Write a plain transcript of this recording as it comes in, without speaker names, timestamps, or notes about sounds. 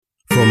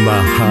from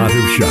the heart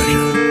of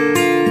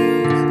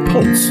Sharjah.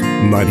 Pulse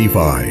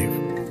 95.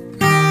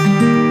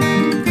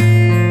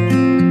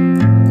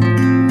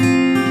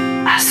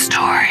 A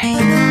story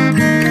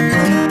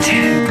to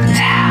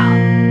tell.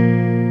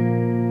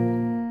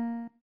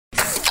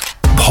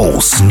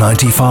 Pulse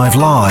 95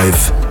 Live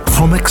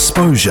from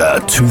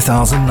Exposure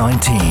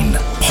 2019.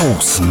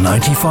 Pulse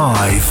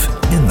 95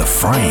 in the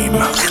frame.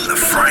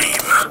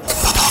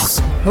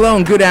 Hello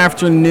and good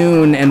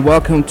afternoon and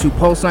welcome to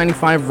Pulse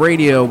 95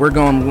 Radio. We're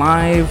going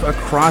live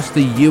across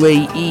the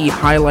UAE,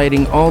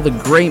 highlighting all the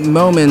great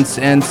moments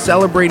and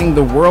celebrating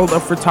the world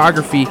of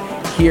photography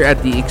here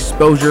at the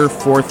Exposure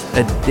 4th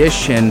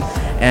edition.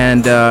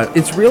 And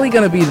it's really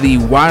going to be the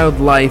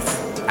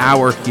wildlife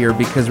hour here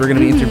because we're going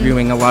to be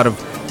interviewing a lot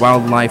of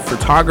wildlife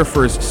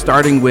photographers,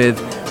 starting with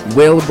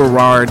Will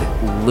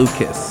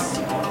Burrard-Lucas.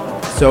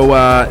 So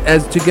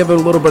as to give a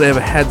little bit of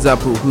a heads up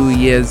who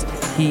he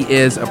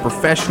is a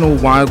professional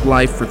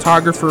wildlife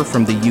photographer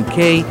from the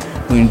UK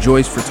who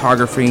enjoys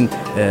photographing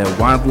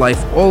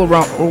wildlife all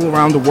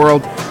around the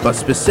world, but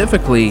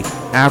specifically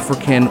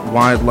African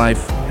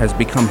wildlife has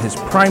become his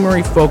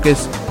primary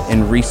focus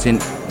in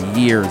recent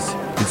years.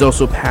 He's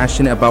also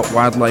passionate about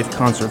wildlife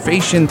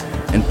conservation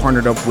and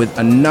partnered up with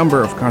a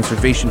number of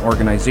conservation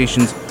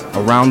organizations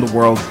around the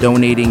world,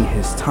 donating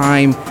his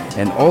time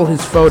and all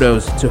his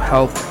photos to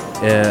help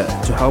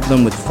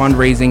them with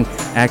fundraising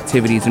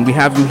activities. And we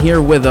have him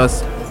here with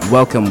us.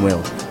 Welcome,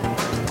 Will.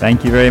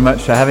 Thank you very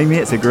much for having me.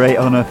 It's a great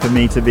honor for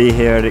me to be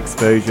here at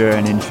Exposure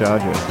and in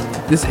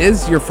Sharjah. This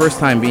is your first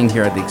time being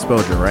here at the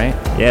Exposure, right?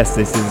 Yes,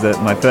 this is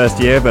my first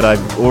year, but I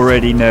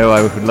already know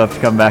I would love to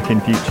come back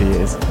in future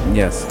years.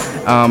 Yes.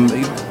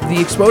 The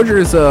Exposure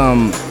is,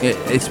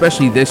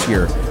 especially this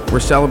year, we're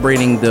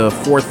celebrating the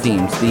four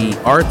themes: the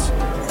arts,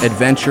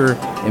 adventure,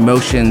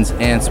 emotions,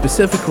 and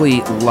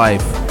specifically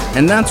life.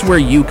 And that's where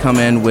you come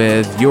in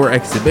with your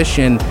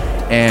exhibition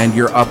and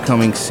your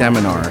upcoming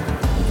seminar,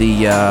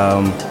 the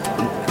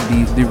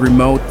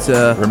remote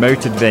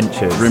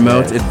adventures.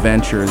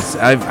 Adventures.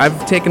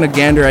 I've taken a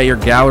gander at your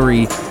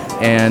gallery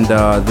and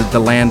the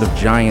Land of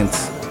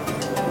Giants.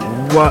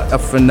 What a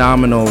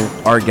phenomenal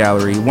art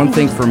gallery. One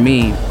thing for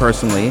me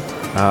personally,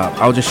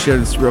 I'll just share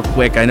this real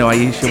quick. I know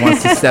Aisha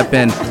wants to step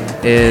in.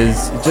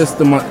 Is just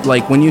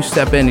like when you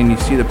step in and you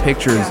see the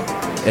pictures,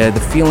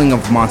 the feeling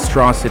of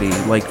monstrosity,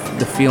 like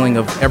the feeling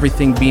of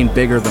everything being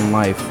bigger than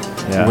life.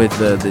 Yeah. With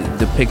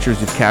the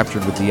pictures you've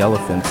captured with the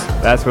elephants.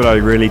 That's what I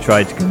really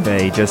tried to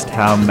convey, just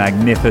how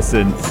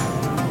magnificent,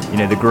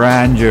 the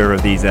grandeur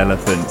of these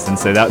elephants. And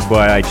so that's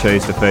why I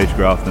chose to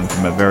photograph them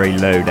from a very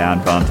low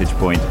down vantage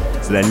point.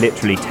 So they're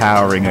literally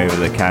towering over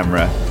the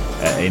camera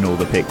in all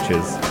the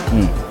pictures.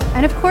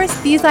 And of course,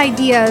 these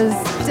ideas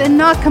did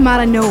not come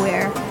out of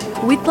nowhere.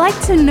 We'd like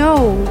to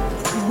know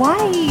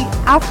why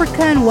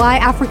Africa and why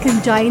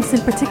African giants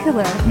in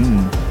particular?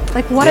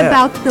 Like, what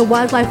about the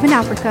wildlife in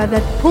Africa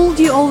that pulled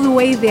you all the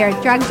way there,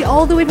 dragged you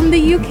all the way from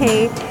the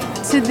UK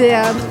to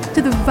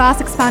the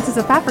vast expanses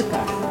of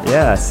Africa?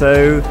 Yeah,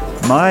 so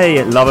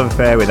my love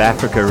affair with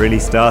Africa really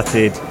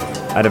started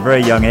at a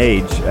very young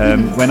age.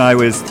 When I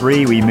was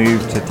 3, we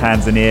moved to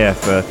Tanzania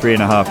for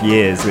 3.5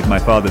 years with my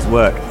father's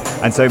work.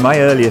 And so my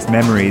earliest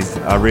memories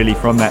are really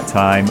from that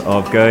time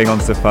of going on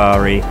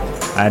safari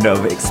and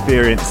of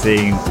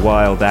experiencing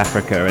wild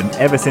Africa. And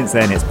ever since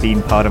then, it's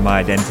been part of my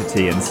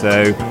identity. And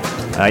so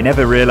I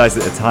never realized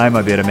at the time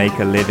I'd be able to make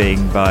a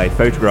living by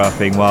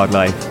photographing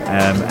wildlife.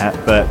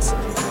 But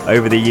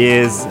over the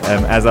years,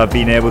 as I've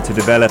been able to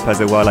develop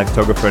as a wildlife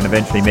photographer and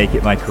eventually make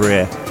it my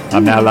career,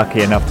 I'm now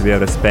lucky enough to be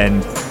able to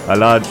spend a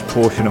large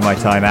portion of my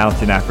time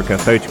out in Africa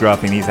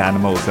photographing these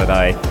animals that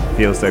I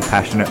feel so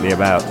passionately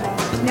about.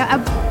 Now,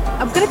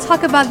 I'm going to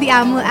talk about the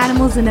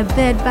animals in a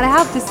bit, but I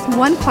have this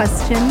one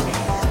question.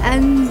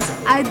 And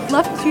I'd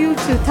love you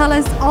to tell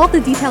us all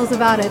the details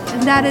about it,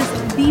 and that is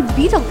the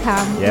beetle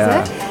cam, is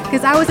it?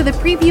 Because I was at the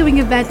previewing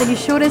event and you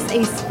showed us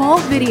a small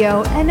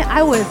video and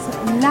I was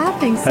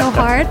laughing so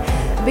hard.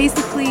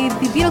 Basically,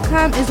 the beetle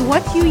cam is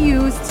what you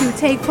use to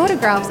take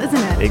photographs,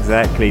 isn't it?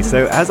 Exactly.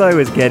 So as I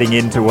was getting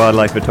into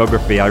wildlife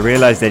photography, I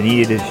realized I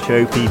needed to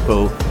show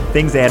people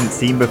things they hadn't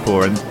seen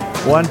before. And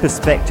one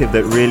perspective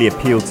that really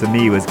appealed to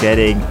me was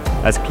getting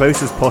as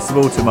close as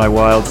possible to my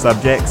wild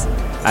subjects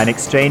and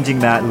exchanging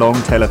that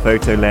long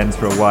telephoto lens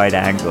for a wide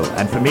angle.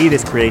 And for me,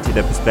 this created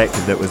a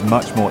perspective that was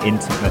much more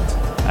intimate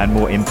and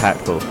more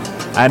impactful.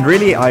 And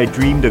really, I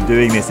dreamed of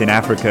doing this in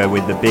Africa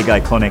with the big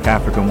iconic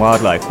African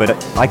wildlife, but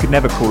I could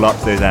never call up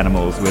those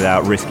animals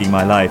without risking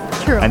my life.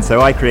 True. And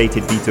so I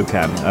created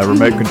Beetlecam, a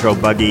remote control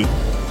buggy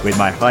with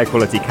my high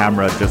quality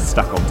camera just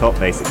stuck on top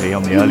basically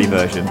on the early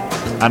version.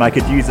 And I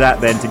could use that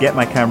then to get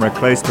my camera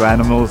close to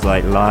animals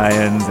like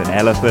lions and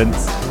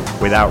elephants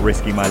without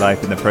risking my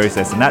life in the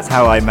process. And that's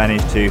how I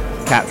managed to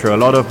capture a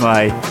lot of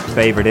my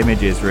favorite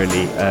images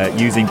really,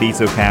 using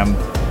Beetlecam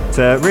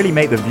to really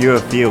make the viewer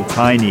feel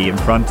tiny in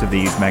front of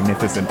these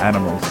magnificent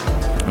animals.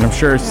 And I'm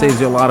sure it saves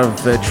you a lot of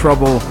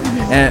trouble.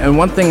 And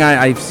one thing,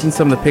 I've seen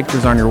some of the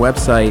pictures on your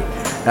website,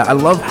 I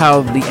love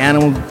how the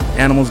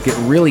animals get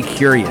really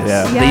curious.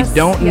 Yeah. Yes, They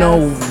don't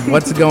know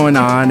what's going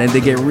on, and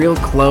they get real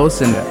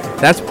close, and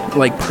that's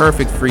like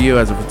perfect for you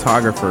as a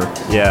photographer.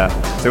 Yeah.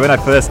 So when I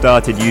first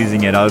started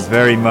using it, I was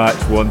very much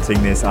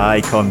wanting this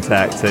eye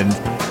contact, and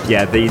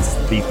these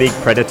big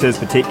predators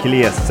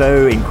particularly are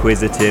so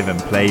inquisitive and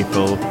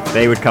playful.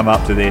 They would come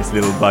up to this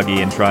little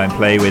buggy and try and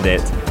play with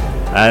it.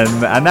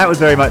 And that was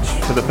very much,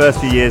 for the first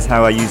few years,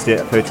 how I used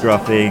it,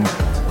 photographing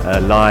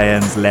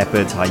lions,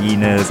 leopards,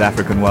 hyenas,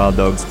 African wild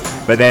dogs.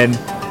 But then,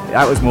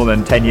 that was more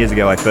than 10 years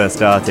ago I first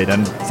started,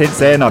 and since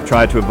then I've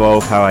tried to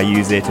evolve how I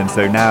use it, and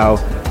so now,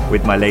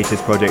 with my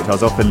latest project, I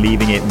was often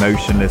leaving it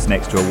motionless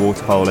next to a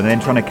waterhole and then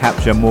trying to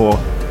capture more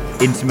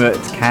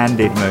intimate,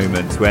 candid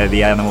moments where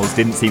the animals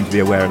didn't seem to be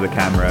aware of the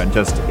camera, and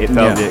it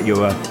felt that you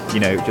were,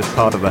 just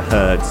part of a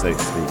herd, so to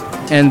speak.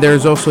 And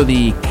there's also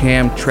the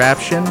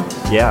camtraption.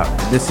 Yeah.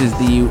 This is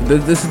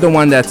the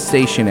one that's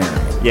stationary.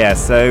 Yeah,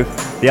 so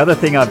the other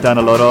thing I've done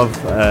a lot of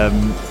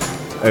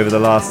over the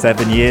last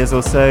 7 years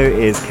or so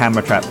is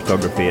camera trap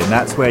photography, and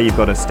that's where you've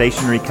got a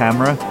stationary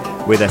camera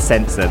with a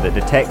sensor that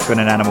detects when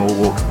an animal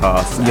walks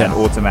past and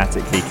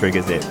automatically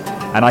triggers it.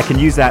 And I can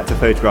use that to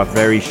photograph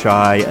very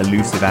shy,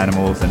 elusive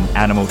animals and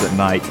animals at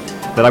night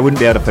that I wouldn't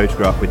be able to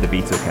photograph with the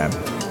Beetle Cam.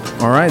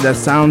 All right, that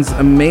sounds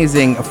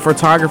amazing. A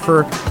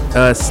photographer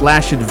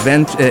slash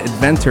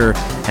inventor,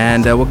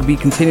 and we'll be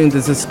continuing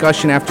this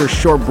discussion after a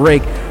short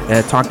break,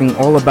 talking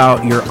all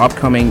about your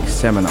upcoming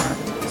seminar.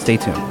 Stay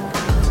tuned.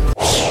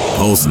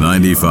 Pulse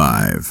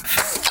 95.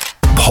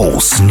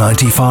 Pulse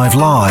 95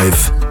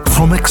 Live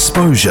from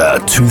Exposure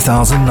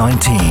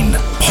 2019.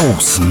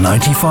 Pulse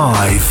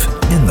 95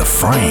 in the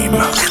frame.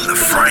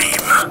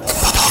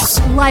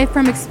 Live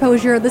from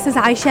Exposure, this is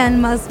Aisha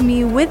and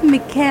Mazmi with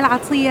Mikhail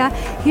Atiya.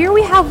 Here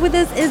we have with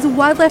us is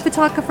wildlife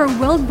photographer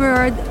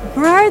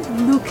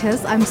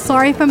Burrard-Lucas. I'm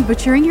sorry if I'm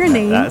butchering your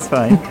name. That's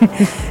fine.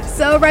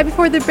 So right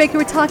before the break, we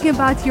were talking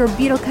about your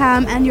Beetle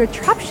Cam and your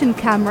Traption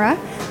camera.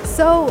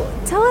 So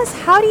tell us,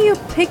 how do you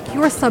pick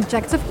your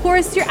subjects? Of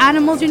course, your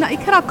animals, you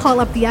cannot call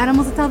up the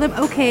animals and tell them,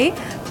 okay,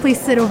 please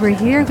sit over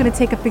here, I'm going to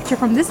take a picture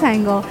from this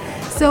angle.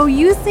 So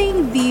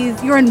using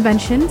your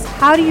inventions,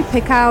 how do you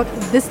pick out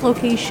this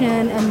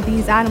location and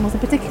these animals in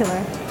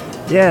particular?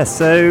 Yeah,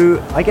 so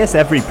I guess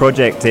every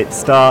project, it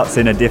starts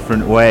in a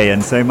different way.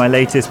 And so my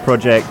latest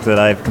project that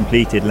I've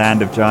completed,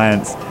 Land of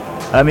Giants,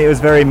 it was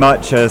very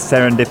much a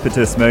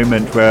serendipitous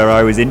moment where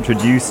I was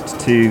introduced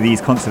to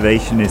these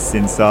conservationists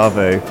in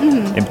Savo,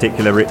 in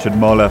particular Richard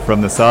Moller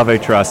from the Savo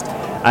Trust,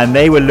 and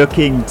they were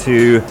looking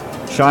to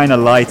shine a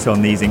light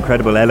on these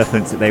incredible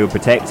elephants that they were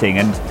protecting,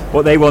 and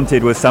what they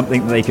wanted was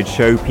something that they could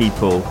show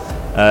people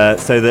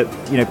so that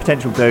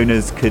potential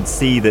donors could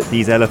see that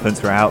these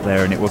elephants were out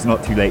there and it was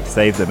not too late to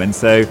save them. And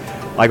so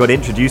I got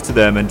introduced to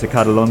them, and to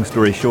cut a long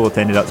story short,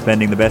 ended up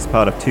spending the best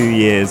part of 2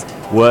 years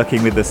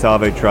working with the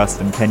Savo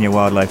Trust and Kenya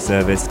Wildlife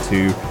Service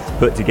to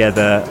put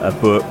together a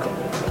book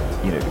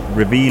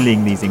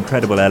revealing these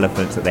incredible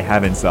elephants that they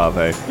have in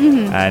Savo.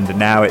 And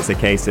now it's a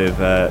case of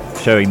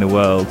showing the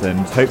world and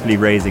hopefully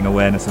raising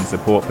awareness and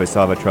support for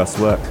Savo Trust's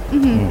work.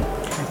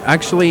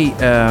 Actually,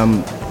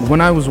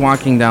 when I was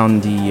walking down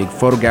the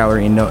photo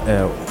gallery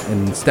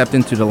and stepped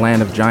into the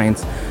Land of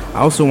Giants, I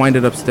also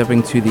winded up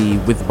stepping to the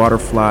With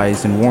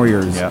Butterflies and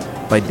Warriors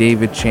by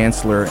David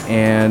Chancellor,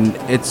 and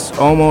it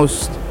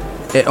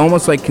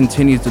almost like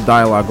continues the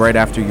dialogue right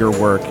after your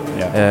work.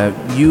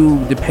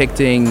 You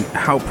depicting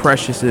how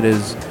precious it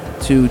is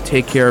to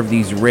take care of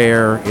these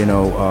rare,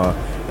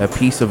 a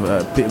piece of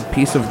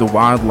the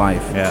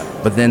wildlife,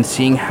 but then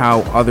seeing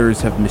how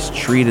others have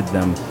mistreated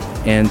them,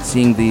 and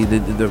seeing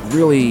the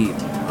really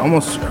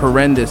almost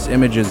horrendous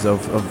images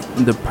of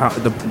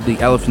the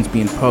elephants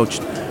being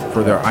poached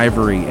for their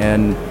ivory,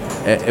 and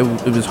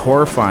it was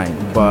horrifying.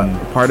 But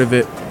part of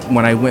it,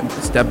 when I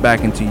stepped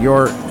back into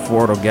your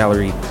photo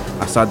gallery,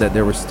 I saw that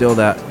there was still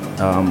that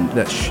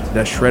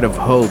shred of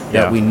hope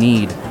that we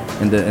need,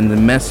 and the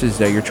message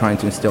that you're trying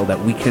to instill, that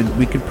we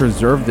could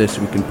preserve this,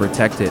 we can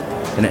protect it,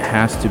 and it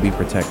has to be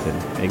protected.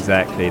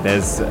 Exactly.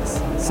 There's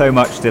so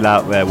much still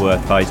out there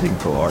worth fighting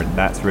for, and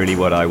that's really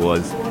what I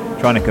was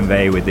trying to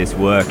convey with this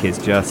work. Is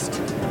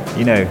just,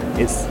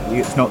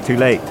 it's not too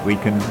late. We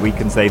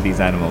can save these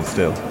animals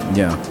still.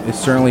 Yeah, it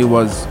certainly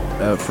was.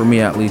 For me,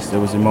 at least, it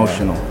was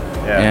emotional.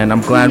 And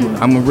I'm glad.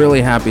 I'm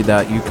really happy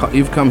that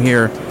you've come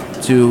here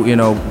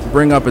to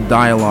bring up a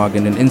dialogue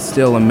and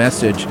instill a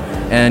message.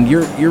 And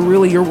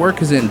your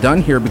work isn't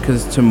done here,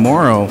 because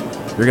tomorrow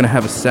you're going to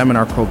have a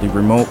seminar called the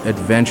Remote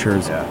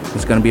Adventures.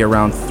 It's going to be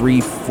around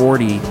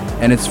 3:40,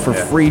 and it's for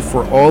free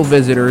for all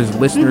visitors,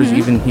 listeners,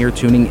 even here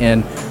tuning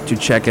in to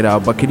check it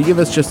out. But could you give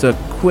us just a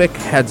quick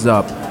heads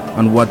up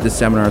on what this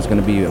seminar is going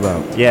to be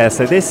about? Yeah,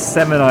 so this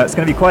seminar, it's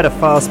going to be quite a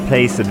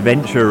fast-paced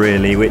adventure,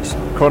 really, which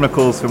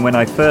chronicles from when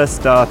I first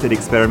started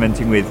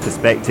experimenting with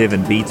perspective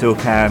and Beetle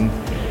Cam,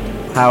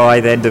 how I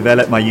then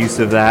developed my use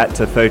of that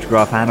to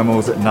photograph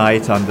animals at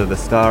night under the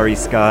starry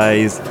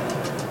skies,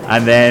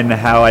 and then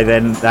how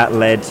that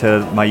led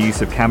to my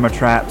use of camera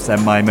traps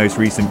and my most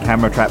recent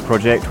camera trap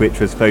project, which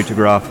was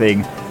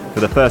photographing for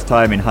the first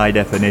time in high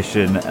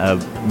definition, a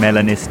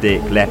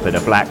melanistic leopard,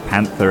 a black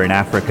panther in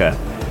Africa,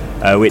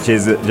 which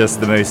is just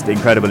the most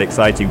incredible,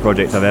 exciting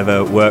project I've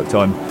ever worked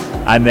on.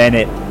 And then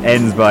it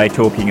ends by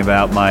talking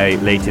about my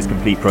latest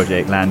complete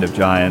project, Land of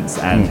Giants,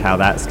 and how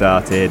that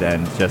started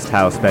and just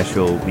how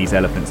special these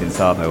elephants in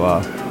Tsavo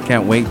are.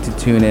 Can't wait to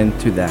tune in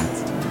to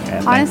that.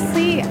 Yeah,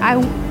 Honestly,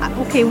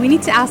 okay, we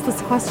need to ask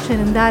this question,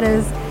 and that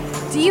is,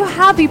 do you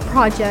have a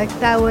project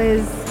that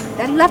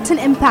left an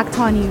impact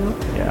on you,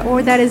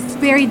 or that is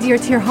very dear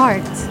to your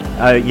heart?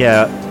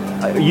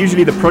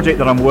 Usually the project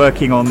that I'm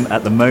working on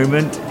at the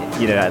moment,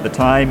 at the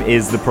time,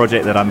 is the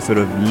project that I'm sort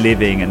of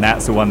living, and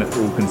that's the one that's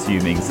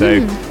all-consuming.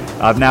 So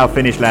I've now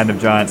finished Land of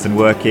Giants and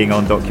working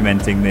on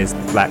documenting this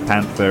black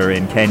panther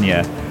in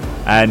Kenya.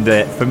 And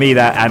for me,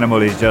 that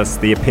animal is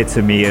just the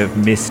epitome of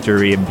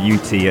mystery and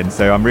beauty, and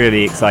so I'm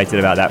really excited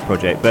about that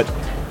project. But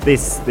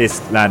this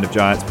Land of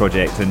Giants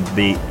project, and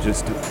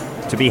just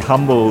to be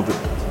humbled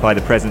by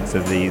the presence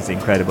of these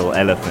incredible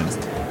elephants,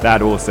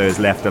 that also has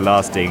left a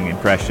lasting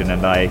impression,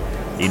 and I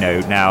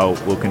now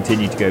will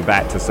continue to go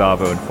back to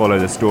Tsavo and follow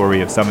the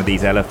story of some of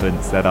these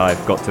elephants that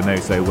I've got to know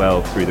so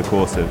well through the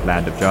course of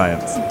Land of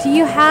Giants. Do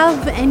you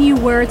have any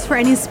words for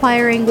any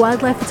aspiring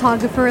wildlife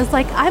photographers?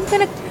 Like,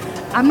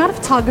 I'm not a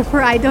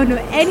photographer, I don't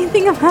know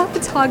anything about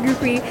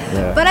photography,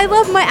 but I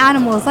love my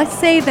animals. Let's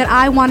say that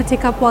I want to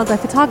take up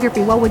wildlife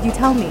photography. What would you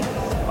tell me?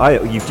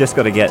 You've just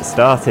got to get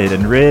started,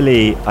 and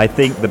really I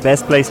think the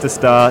best place to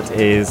start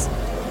is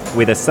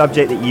with a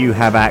subject that you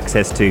have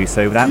access to.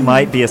 So that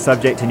might be a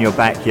subject in your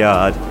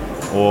backyard,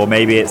 or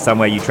maybe it's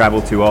somewhere you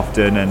travel to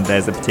often and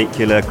there's a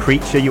particular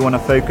creature you want to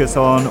focus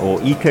on, or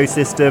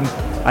ecosystem,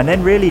 and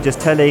then really just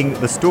telling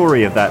the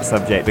story of that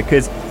subject,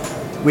 because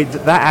with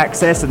that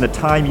access and the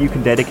time you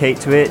can dedicate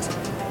to it,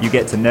 you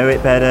get to know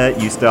it better,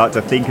 you start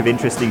to think of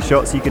interesting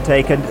shots you could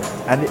take, and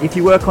if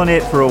you work on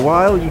it for a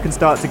while, you can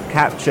start to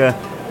capture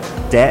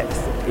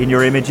depth in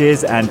your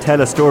images and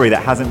tell a story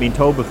that hasn't been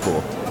told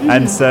before.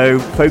 And so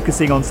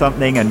focusing on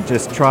something and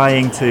just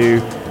trying to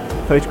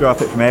photograph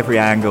it from every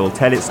angle,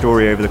 tell its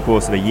story over the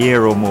course of a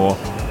year or more,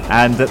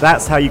 and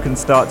that's how you can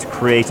start to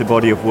create a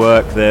body of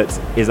work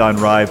that is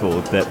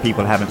unrivaled, that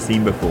people haven't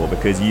seen before,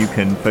 because you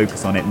can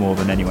focus on it more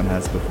than anyone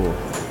has before.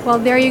 Well,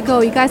 there you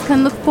go. You guys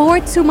can look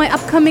forward to my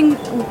upcoming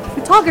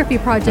photography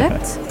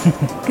project,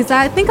 because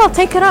I think I'll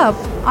take it up.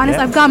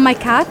 Honestly, I've got my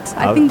cat.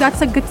 I think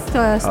that's a good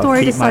story to start.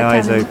 I'll keep my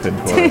eyes open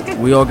for it.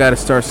 We all got to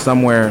start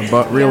somewhere,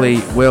 but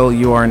really, Will,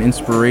 you are an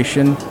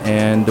inspiration,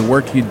 and the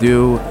work you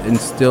do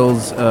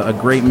instills a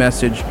great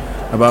message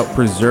about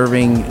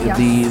preserving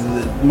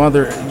the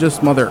Mother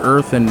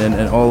Earth and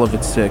all of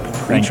its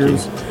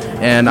creatures.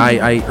 And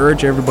I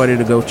urge everybody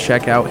to go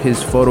check out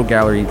his photo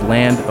gallery,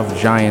 Land of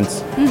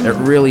Giants. It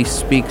really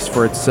speaks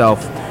for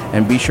itself.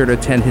 And be sure to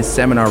attend his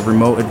seminar,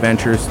 Remote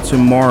Adventures,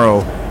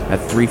 tomorrow at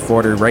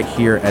 3:40 right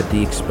here at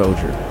the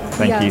Exposure.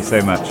 Thank you so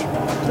much.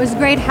 It was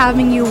great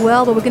having you,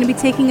 Will, but we're going to be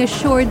taking a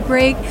short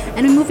break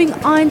and moving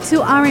on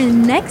to our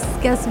next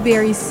guest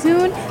very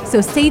soon. So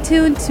stay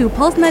tuned to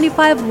Pulse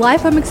 95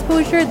 live from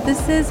Exposure.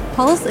 This is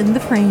Pulse in the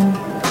Frame.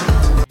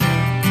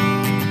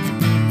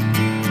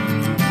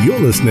 You're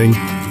listening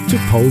to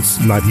Pulse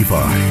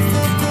 95.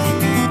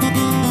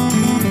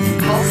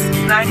 Pulse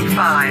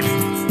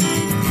 95.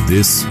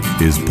 This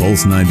is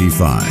Pulse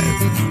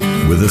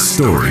 95 with a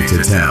story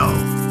to tell.